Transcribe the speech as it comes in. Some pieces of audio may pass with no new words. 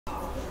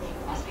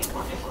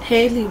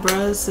Hey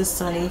Libras, this is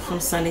Sunny from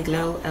Sunny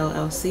Glow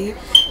LLC,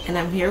 and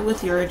I'm here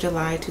with your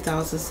July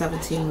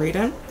 2017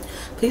 reading.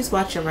 Please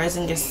watch your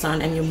rising, your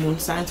sun, and your moon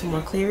signs for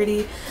more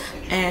clarity.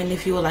 And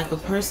if you would like a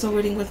personal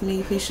reading with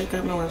me, please check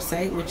out my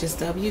website, which is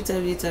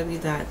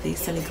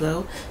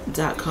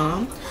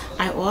www.thesunnyglow.com.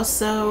 I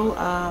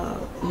also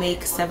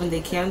make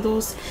 7-day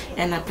candles,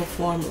 and I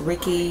perform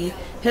Reiki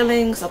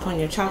healings upon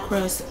your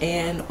chakras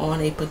and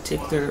on a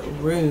particular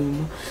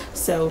room.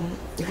 So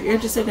if you're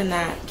interested in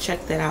that,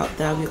 check that out.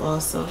 That would be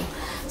awesome.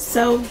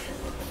 So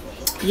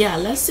yeah,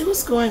 let's see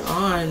what's going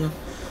on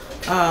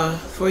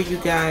for you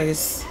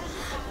guys.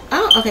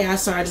 Oh, okay, I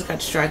just got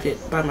distracted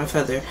by my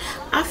feather.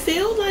 I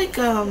feel like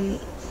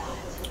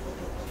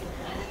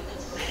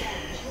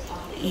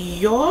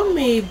y'all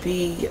may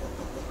be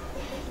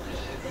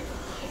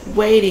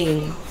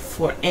waiting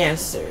for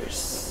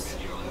answers.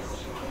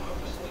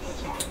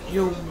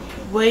 You're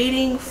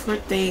waiting for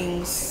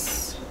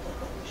things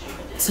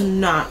to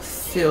not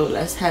feel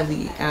as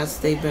heavy as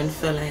they've been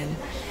feeling.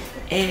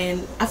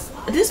 And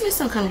this may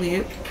sound kind of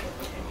weird.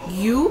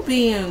 You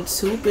being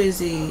too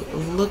busy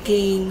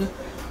looking,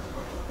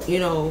 you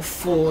know,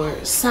 for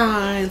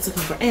signs,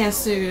 looking for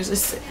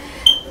answers.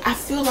 I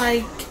feel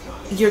like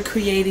you're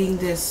creating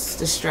this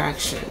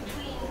distraction.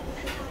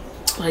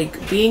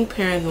 Like being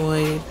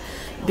paranoid,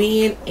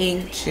 being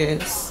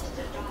anxious,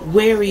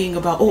 worrying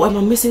about, oh, am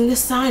I missing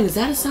this sign? Is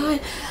that a sign?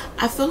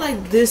 I feel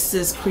like this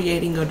is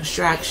creating a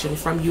distraction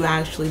from you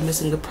actually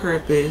missing the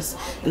purpose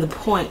and the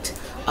point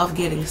of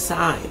getting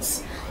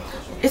signs.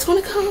 It's going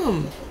to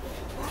come.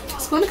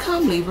 It's going to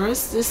come,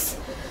 Libras.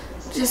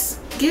 Just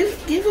give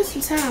it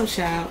some time,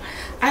 child.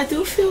 I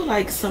do feel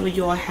like some of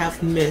y'all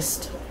have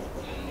missed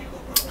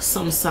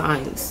some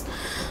signs.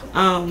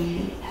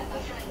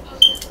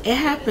 It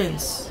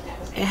happens.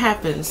 It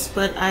happens.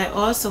 But I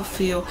also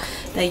feel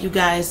that you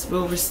guys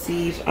will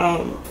receive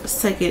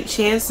second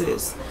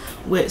chances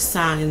with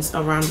signs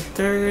around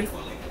the 3rd,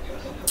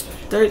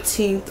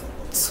 13th,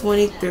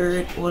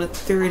 23rd, or the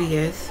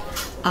 30th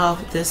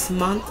of this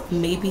month.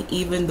 Maybe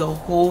even the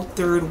whole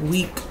 3rd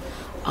week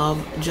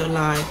of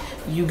July.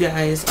 You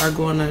guys are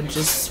gonna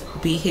just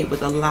be hit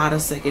with a lot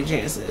of second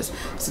chances.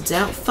 So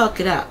don't fuck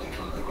it up.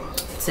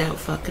 Don't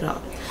fuck it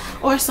up.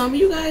 Or some of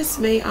you guys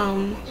may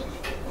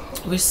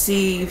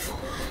receive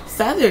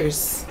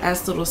feathers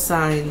as little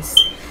signs.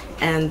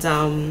 And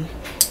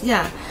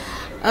yeah.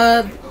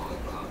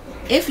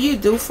 If you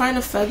do find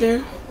a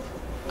feather,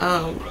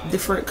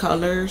 different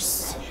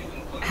colors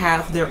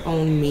have their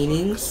own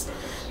meanings.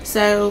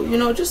 So, you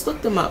know, just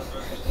look them up.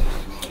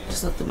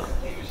 Just look them up.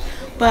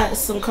 But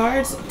some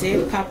cards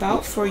did pop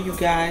out for you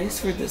guys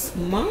for this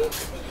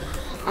month.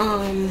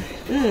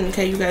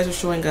 Okay, you guys are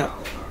showing up.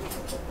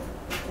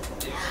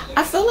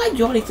 I feel like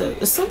y'all need to,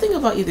 it's something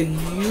about either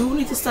you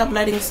need to stop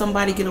letting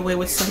somebody get away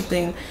with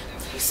something,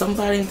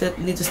 somebody that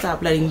needs to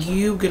stop letting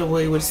you get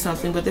away with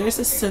something, but there's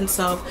a sense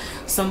of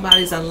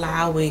somebody's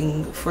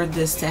allowing for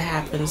this to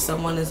happen.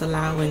 Someone is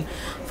allowing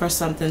for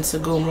something to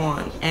go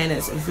on, and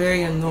it's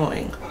very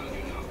annoying.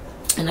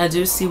 And I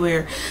do see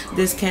where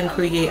this can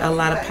create a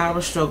lot of power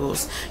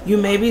struggles. You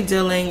may be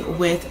dealing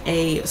with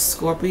a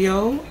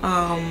Scorpio,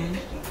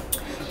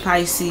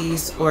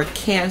 Pisces, or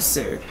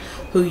Cancer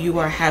who you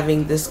are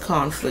having this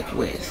conflict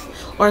with.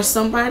 Or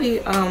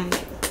somebody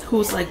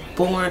who's like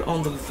born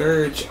on the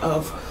verge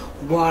of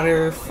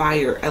water,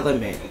 fire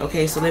element.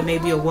 Okay, so there may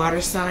be a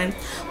water sign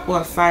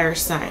or a fire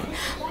sign.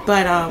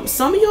 But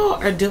some of y'all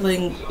are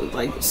dealing,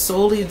 like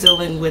solely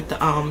dealing with the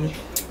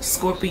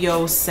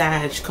Scorpio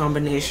Sag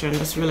combination.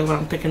 That's really what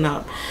I'm picking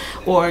up.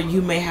 Or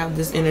you may have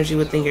this energy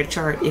within your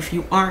chart if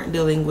you aren't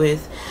dealing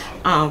with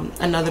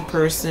another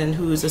person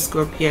who's a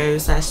Scorpio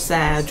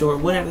Sag, or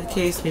whatever the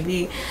case may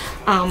be.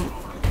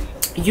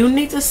 You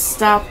need to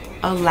stop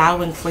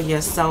allowing for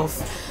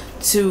yourself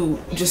to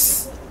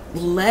just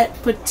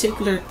let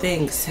particular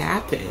things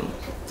happen,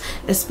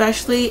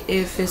 especially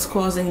if it's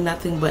causing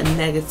nothing but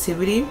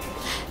negativity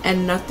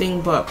and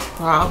nothing but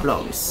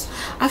problems.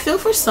 I feel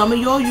for some of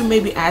y'all, you may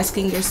be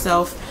asking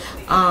yourself,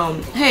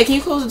 hey, can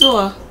you close the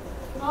door?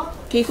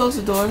 Can you close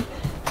the door?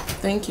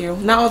 Thank you.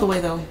 Not all the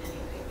way though.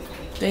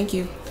 Thank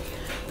you.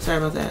 Sorry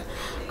about that.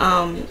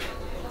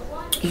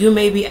 You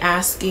may be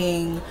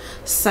asking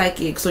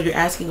psychic, so you're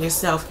asking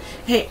yourself,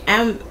 hey,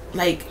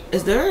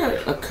 is there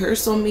a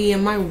curse on me?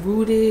 Am I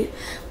rooted?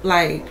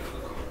 Like,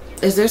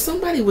 is there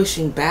somebody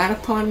wishing bad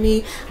upon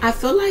me? I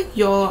feel like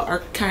y'all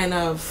are kind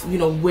of, you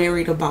know,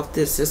 worried about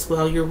this as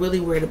well. You're really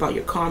worried about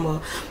your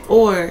karma.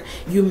 Or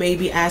you may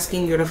be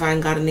asking your divine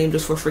God and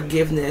angels for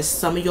forgiveness.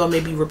 Some of y'all may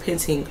be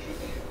repenting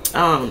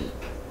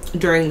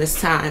during this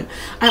time.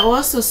 I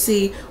also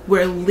see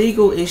where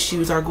legal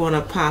issues are going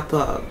to pop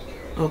up.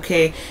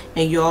 Okay,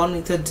 and y'all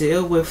need to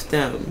deal with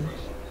them.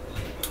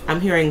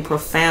 I'm hearing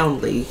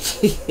profoundly.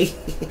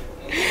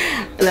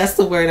 That's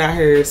the word I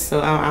heard,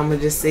 so I'm gonna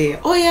just say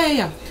it. Oh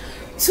yeah.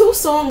 2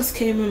 songs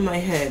came in my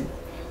head.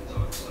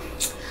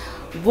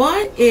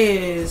 One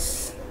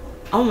is,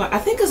 oh my, I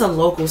think it's a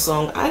local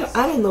song.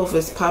 I don't know if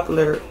it's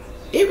popular.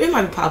 It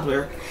might be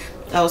popular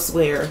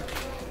elsewhere,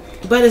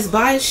 but it's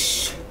by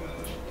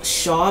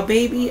Shaw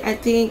Baby, I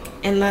think,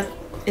 and that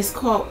it's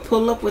called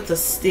Pull Up with a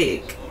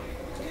Stick.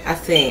 I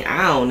think,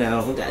 I don't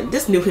know.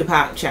 This new hip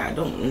hop child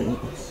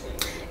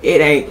it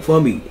ain't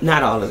for me.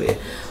 Not all of it.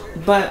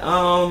 But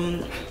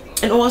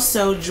and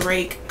also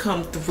Drake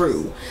Come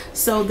Through.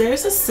 So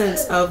there's a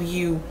sense of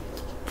you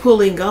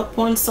pulling up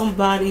on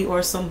somebody,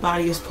 or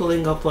somebody is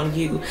pulling up on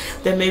you.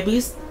 There may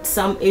be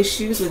some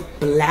issues with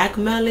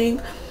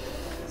blackmailing,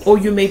 or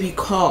you may be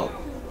caught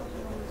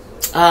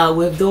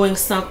with doing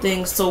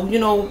something. So you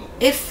know,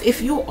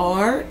 if you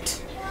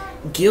aren't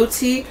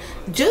guilty,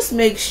 just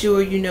make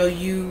sure you know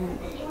you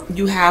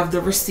have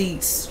the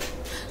receipts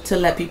to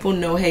let people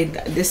know, hey,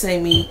 this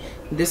ain't me,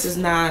 this is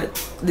not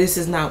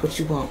what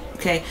you want.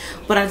 Okay,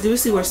 but I do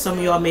see where some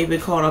of y'all may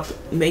get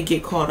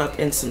caught up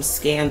in some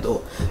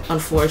scandal,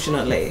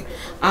 unfortunately.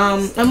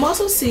 I'm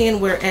also seeing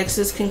where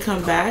exes can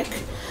come back,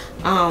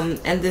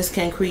 and this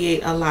can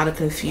create a lot of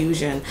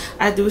confusion.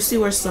 I do see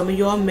where some of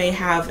y'all may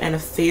have an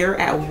affair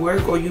at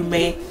work, or you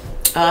may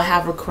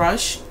have a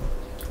crush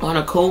on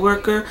a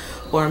coworker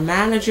or a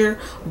manager,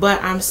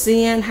 but I'm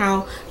seeing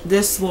how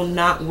this will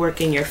not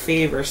work in your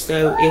favor.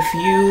 So if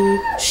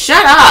you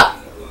shut up,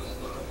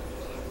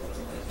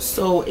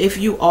 so if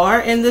you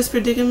are in this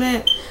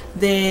predicament,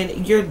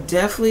 then you're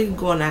definitely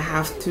gonna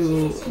have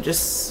to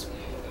just,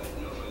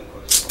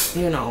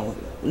 you know,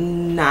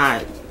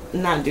 not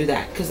do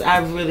that, because I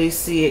really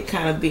see it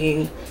kind of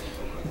being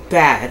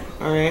bad.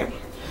 All right,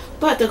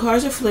 but the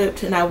cards are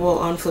flipped, and I will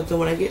unflip them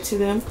when I get to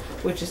them,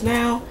 which is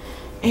now.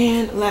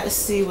 And let's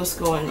see what's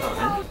going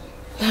on.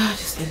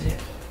 Just did it.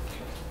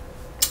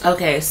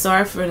 Okay,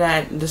 sorry for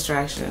that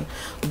distraction.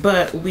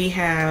 But we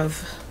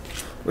have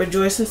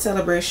Rejoice and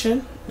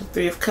Celebration, the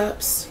Three of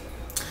Cups,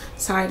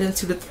 tied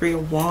into the Three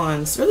of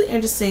Wands. Really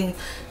interesting.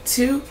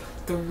 2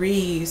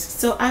 3s.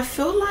 So I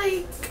feel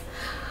like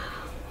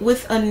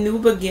with a new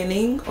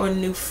beginning or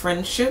new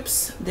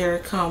friendships, there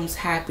comes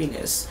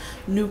happiness.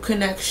 New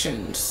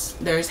connections,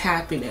 there's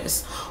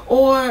happiness.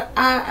 Or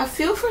I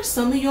feel for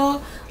some of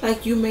y'all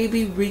like you may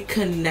be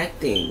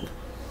reconnecting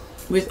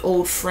with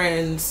old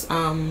friends,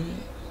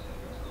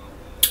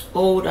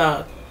 old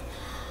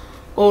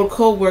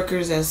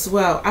co-workers as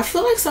well. I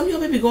feel like some of y'all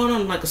may be going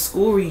on like a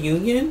school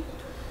reunion,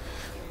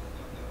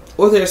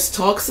 or there's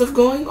talks of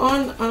going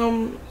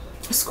on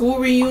a school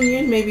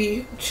reunion,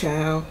 maybe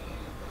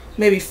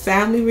maybe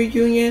family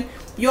reunion.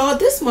 Y'all,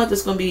 this month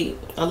is gonna be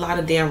a lot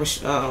of damn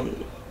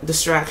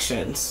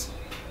distractions.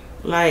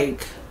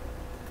 Like,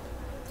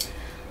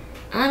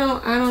 I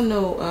don't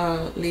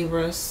know,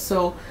 Libra.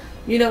 So,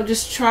 you know,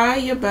 just try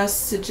your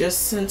best to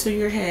just center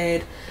your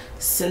head,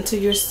 center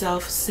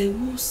yourself, say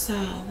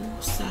woosah,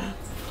 woosah,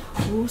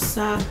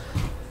 woosah.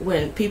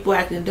 When people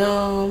acting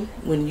dumb,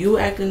 when you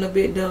acting a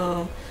bit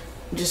dumb,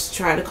 just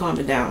try to calm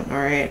it down. All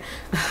right.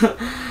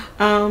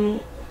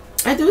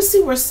 I do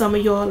see where some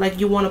of y'all, like,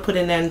 you want to put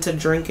an end to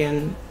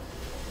drinking,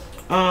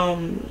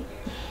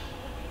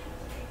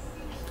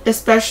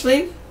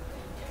 especially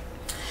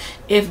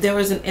if there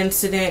was an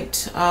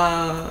incident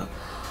of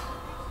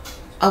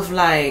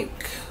like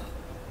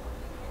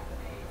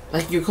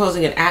you're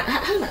causing an act.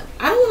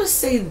 I don't want to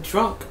say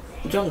drunk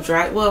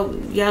drive. Well,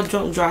 yeah,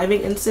 drunk driving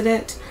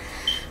incident.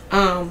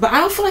 But I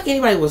don't feel like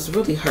anybody was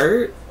really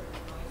hurt.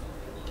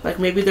 Like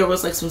maybe there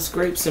was like some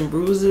scrapes and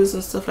bruises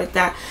and stuff like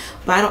that,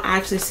 but I don't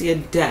actually see a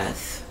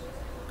death.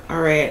 All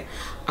right.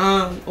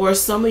 Or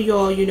some of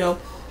y'all, you know,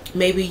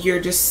 maybe you're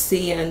just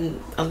seeing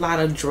a lot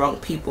of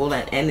drunk people,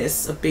 and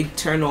it's a big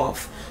turn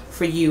off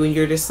for you, and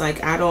you're just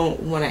like, I don't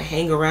want to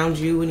hang around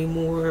you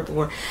anymore,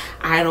 or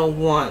I don't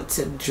want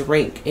to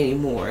drink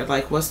anymore.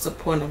 Like, what's the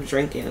point of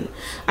drinking?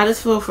 I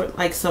just feel for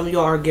like some of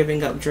y'all are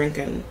giving up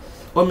drinking,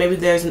 or maybe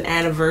there's an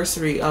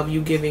anniversary of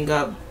you giving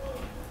up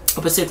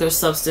a particular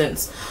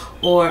substance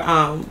or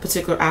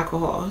particular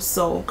alcohol.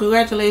 So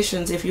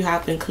congratulations if you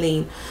have been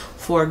clean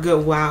for a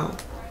good while.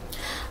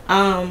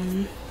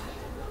 I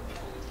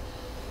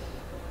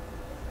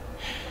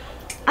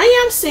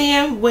am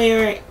saying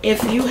where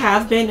if you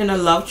have been in a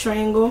love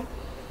triangle,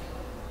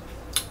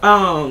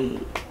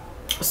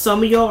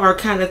 some of y'all are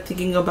kind of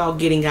thinking about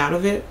getting out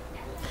of it.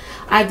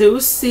 I do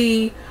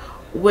see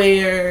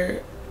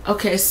where,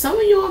 okay, some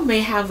of y'all may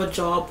have a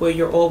job where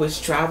you're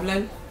always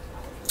traveling,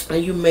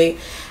 and you may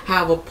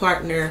have a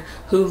partner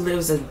who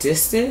lives a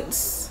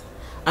distance,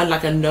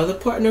 unlike another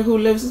partner who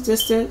lives a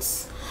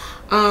distance.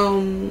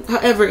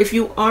 However, if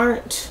you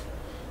aren't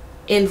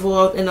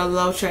involved in a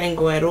love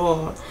triangle at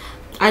all,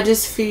 I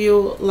just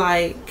feel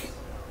like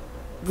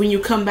when you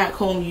come back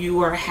home,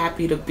 you are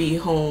happy to be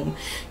home.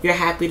 You're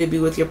happy to be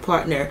with your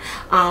partner,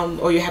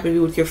 or you're happy to be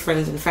with your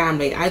friends and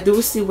family. I do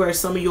see where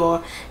some of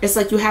y'all, it's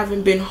like you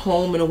haven't been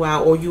home in a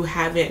while, or you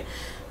haven't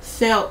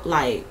felt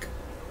like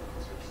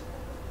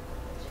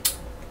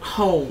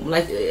home.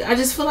 Like, I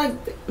just feel like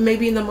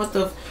maybe in the month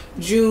of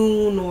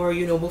June, or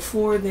you know,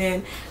 before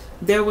then,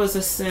 there was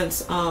a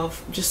sense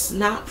of just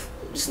not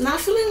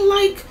feeling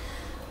like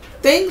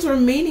things were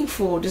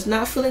meaningful, just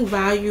not feeling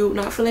valued,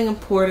 not feeling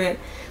important.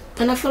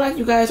 And I feel like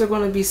you guys are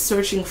going to be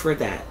searching for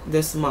that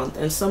this month,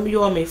 and some of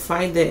you all may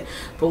find it,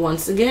 but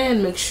once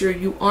again, make sure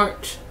you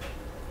aren't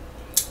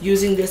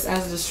using this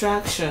as a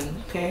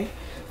distraction. Okay,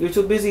 you're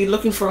too busy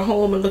looking for a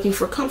home and looking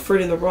for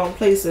comfort in the wrong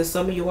places.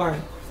 Some of you are.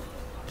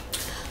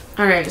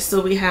 All right,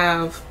 so we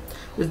have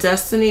the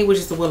Destiny, which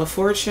is the Wheel of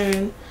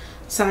Fortune,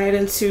 tied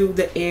into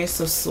the Ace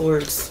of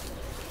Swords.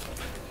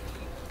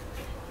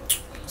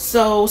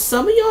 So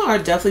some of y'all are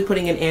definitely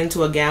putting an end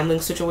to a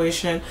gambling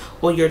situation,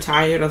 or you're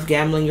tired of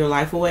gambling your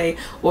life away,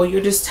 or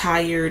you're just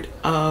tired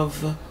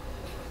of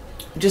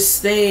just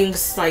staying,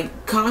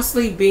 like,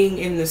 constantly being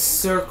in this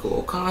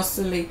circle,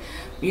 constantly,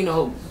 you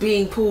know,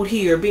 being pulled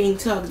here, being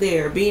tugged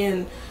there,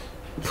 being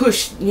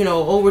pushed, you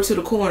know, over to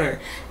the corner.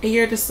 And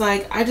you're just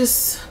like,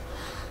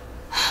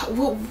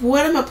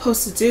 what am I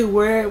supposed to do?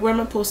 Where am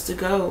I supposed to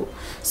go?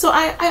 So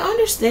I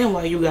understand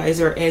why you guys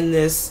are in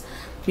this.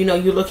 You know,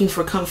 you're looking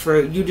for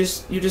comfort. You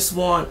just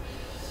want,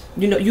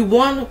 you know, you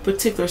want a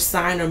particular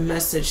sign or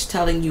message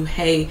telling you,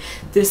 hey,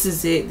 this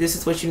is it. This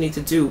is what you need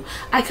to do.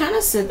 I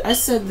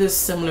said this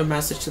similar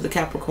message to the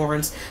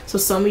Capricorns. So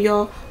some of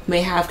y'all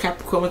may have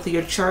Capricorn with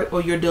your chart,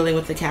 or you're dealing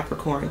with the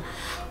Capricorn.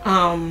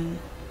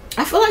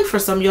 I feel like for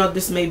some of y'all,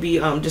 this may be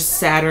just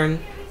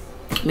Saturn.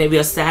 Maybe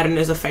a Saturn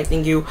is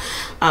affecting you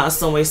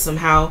some way,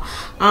 somehow.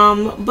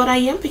 But I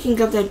am picking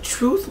up that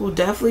truth will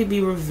definitely be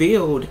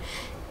revealed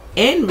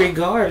in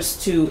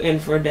regards to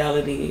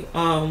infidelity.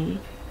 I'm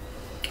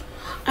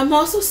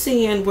also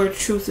seeing where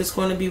truth is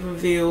going to be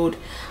revealed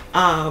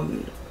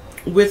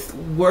with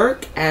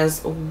work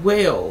as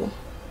well.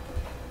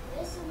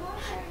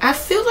 I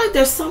feel like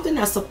there's something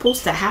that's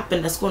supposed to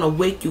happen that's going to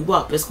wake you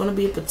up. It's going to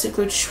be a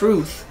particular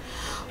truth.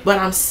 But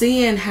I'm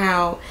seeing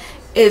how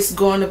it's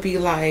going to be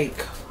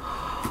like,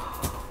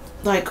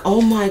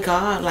 oh my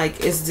God,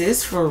 like, is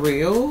this for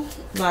real?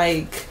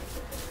 Like,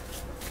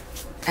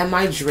 am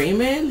I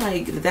dreaming?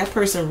 Like, did that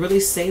person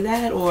really say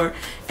that? Or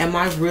am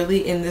I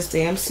really in this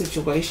damn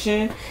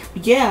situation?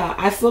 Yeah,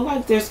 I feel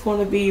like there's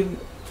going to be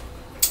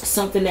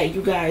something that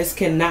you guys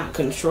cannot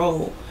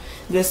control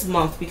this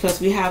month, because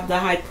we have the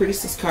High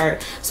Priestess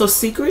card. So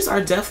secrets are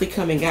definitely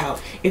coming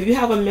out. If you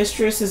have a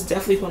mistress, it's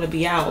definitely going to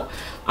be out.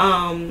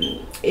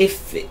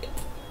 If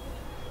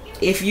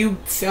you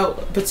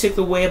felt a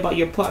particular way about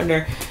your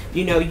partner,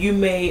 you know, you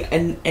may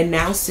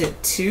announce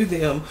it to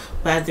them,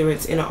 whether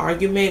it's in an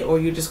argument, or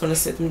you're just going to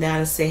sit them down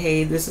and say,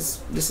 hey, this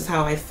is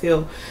how I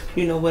feel,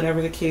 you know,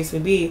 whatever the case may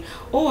be.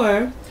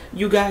 Or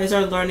you guys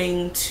are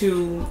learning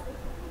to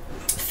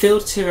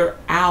filter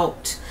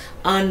out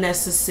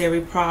unnecessary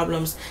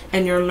problems,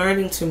 and you're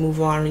learning to move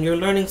on, and you're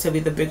learning to be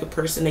the bigger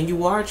person, and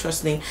you are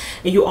trusting,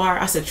 and you are,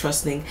 I said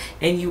trusting,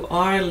 and you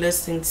are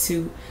listening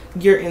to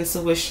your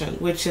intuition,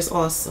 which is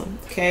awesome.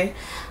 Okay,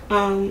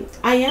 I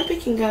am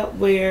picking up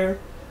where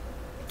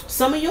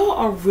some of y'all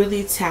are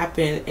really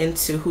tapping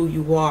into who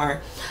you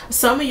are.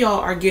 Some of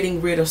y'all are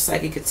getting rid of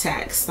psychic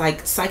attacks.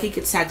 Like, psychic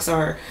attacks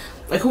are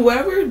like,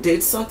 whoever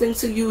did something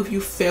to you, if you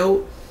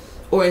felt,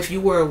 or if you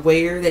were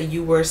aware that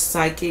you were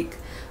psychically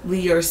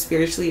or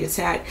spiritually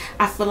attacked,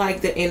 I feel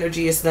like the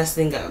energy is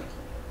lessening up.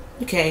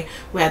 Okay,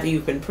 whether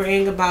you've been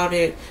praying about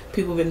it,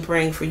 people have been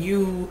praying for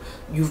you,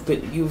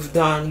 you've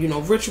done, you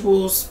know,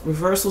 rituals,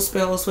 reversal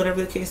spells,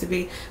 whatever the case may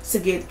be, to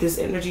get this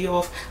energy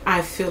off.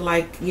 I feel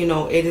like, you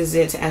know, it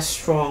isn't as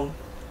strong,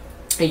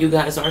 and you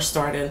guys are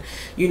starting,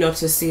 you know,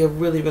 to see a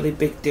really, really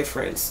big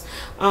difference.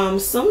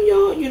 Some of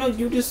y'all, you know,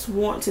 you just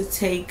want to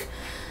take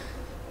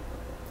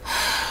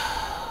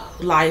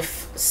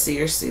life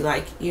seriously.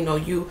 Like, you know,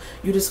 you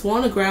just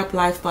want to grab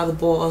life by the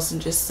balls and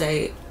just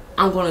say,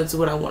 I'm going to do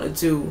what I want to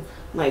do.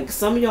 Like,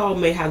 some of y'all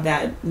may have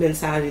that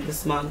mentality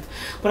this month,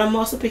 but I'm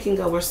also picking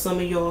up where some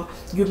of y'all,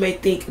 you may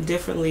think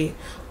differently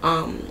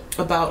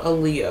about a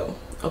Leo.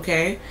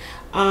 Okay,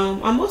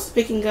 I'm also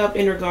picking up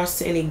in regards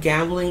to any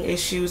gambling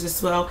issues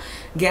as well.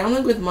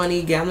 Gambling with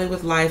money, gambling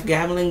with life,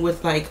 gambling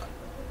with, like,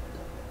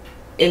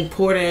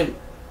 important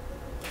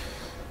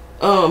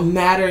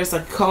matters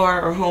like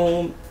car or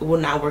home will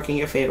not work in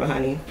your favor,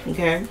 honey.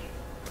 Okay,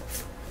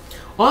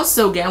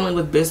 also gambling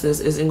with business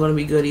isn't going to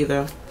be good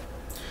either.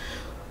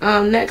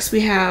 Next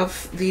we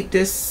have the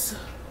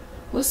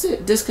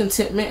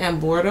discontentment and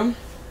boredom,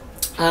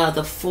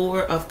 the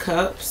Four of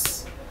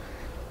Cups,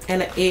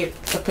 and the Eight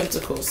of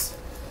Pentacles.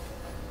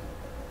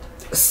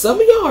 Some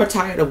of y'all are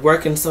tired of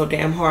working so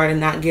damn hard and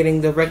not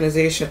getting the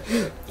recognition,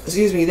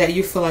 excuse me, that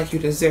you feel like you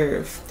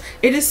deserve.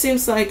 It just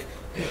seems like,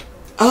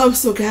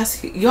 so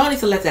guys, y'all need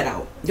to let that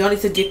out. Y'all need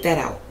to get that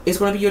out. It's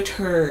going to be your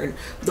turn.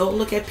 Don't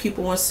look at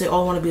people and say,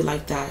 oh, I want to be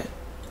like that.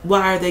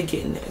 Why are they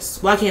getting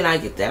this? Why can't I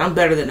get that? I'm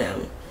better than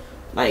them.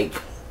 Like,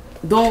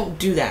 don't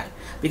do that,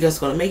 because it's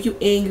going to make you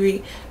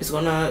angry. It's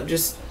going to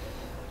just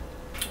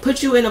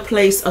put you in a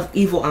place of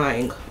evil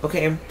eyeing,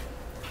 okay?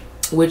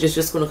 Which is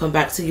just going to come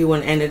back to you,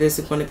 and it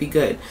isn't going to be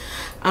good.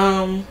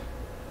 I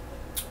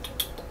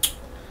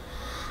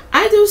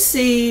do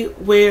see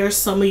where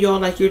some of y'all,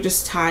 like, you're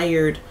just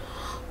tired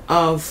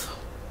of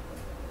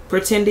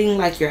pretending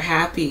like you're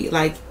happy.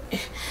 Like,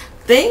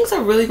 things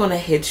are really going to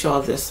hit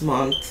y'all this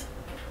month.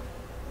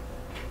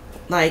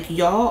 Like,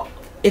 y'all,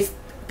 if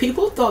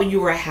people thought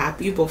you were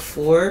happy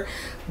before,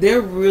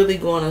 they're really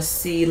going to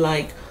see,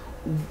 like,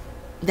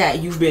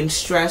 that you've been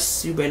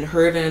stressed, you've been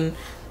hurting,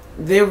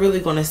 they're really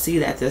going to see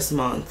that this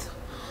month.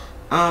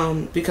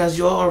 Because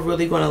y'all are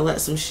really going to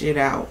let some shit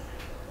out.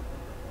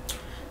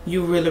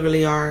 You really,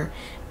 really are.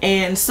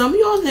 And some of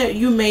y'all that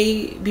you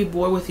may be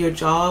bored with your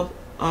job.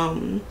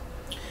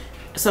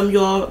 Some of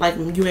y'all, like,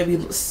 you may be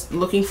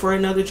looking for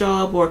another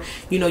job, or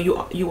you know,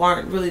 you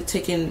aren't really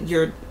taking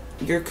your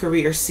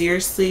career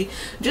seriously,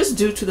 just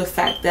due to the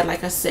fact that,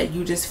 like I said,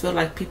 you just feel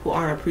like people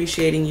aren't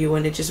appreciating you,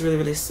 and it just really,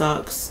 really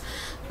sucks.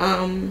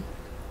 I'm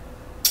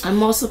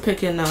also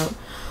picking up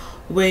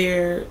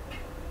where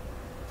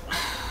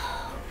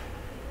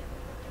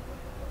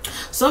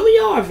some of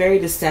y'all are very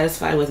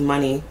dissatisfied with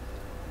money.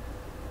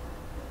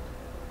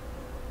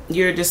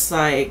 You're just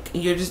like,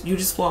 you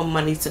just want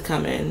money to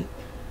come in.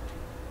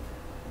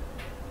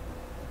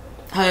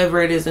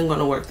 However, it isn't going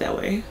to work that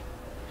way,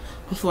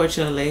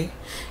 unfortunately.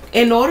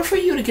 In order for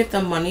you to get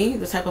the money,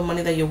 the type of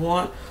money that you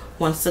want,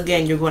 once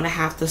again, you're going to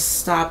have to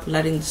stop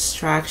letting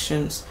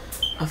distractions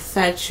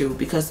affect you.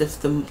 Because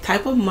if the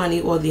type of money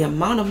or the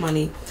amount of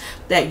money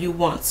that you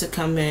want to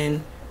come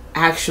in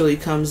actually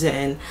comes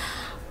in,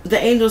 the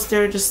angels,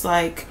 they're just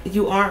like,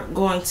 you aren't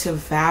going to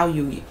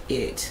value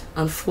it,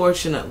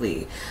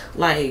 unfortunately.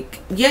 Like,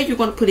 yeah, you're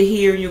going to put it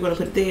here, you're going to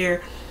put it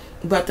there,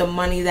 but the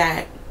money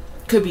that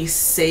could be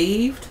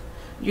saved,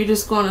 you're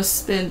just going to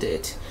spend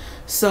it.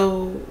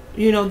 So,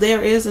 you know,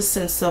 there is a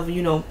sense of,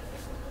 you know,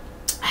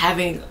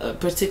 having a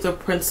particular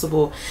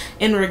principle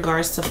in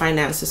regards to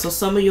finances. So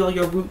some of y'all,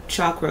 your root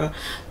chakra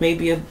may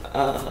be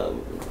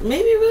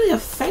really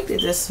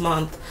affected this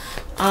month.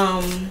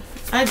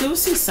 I do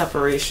see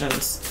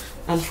separations,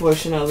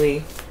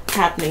 unfortunately,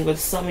 happening with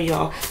some of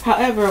y'all.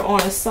 However, on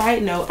a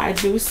side note, I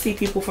do see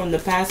people from the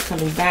past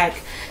coming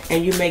back,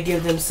 and you may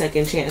give them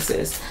second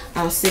chances.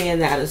 I'm seeing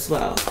that as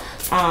well.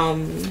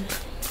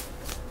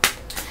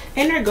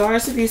 In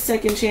regards to these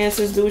second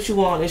chances, do what you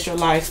want. It's your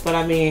life. But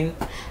I mean,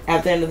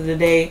 at the end of the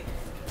day,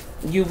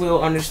 you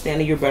will understand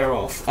that you're better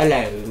off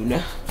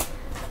alone.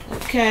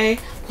 Okay.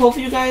 Hope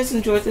you guys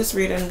enjoyed this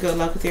reading. Good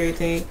luck with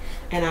everything.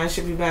 And I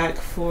should be back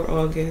for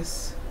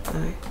August.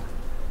 Bye.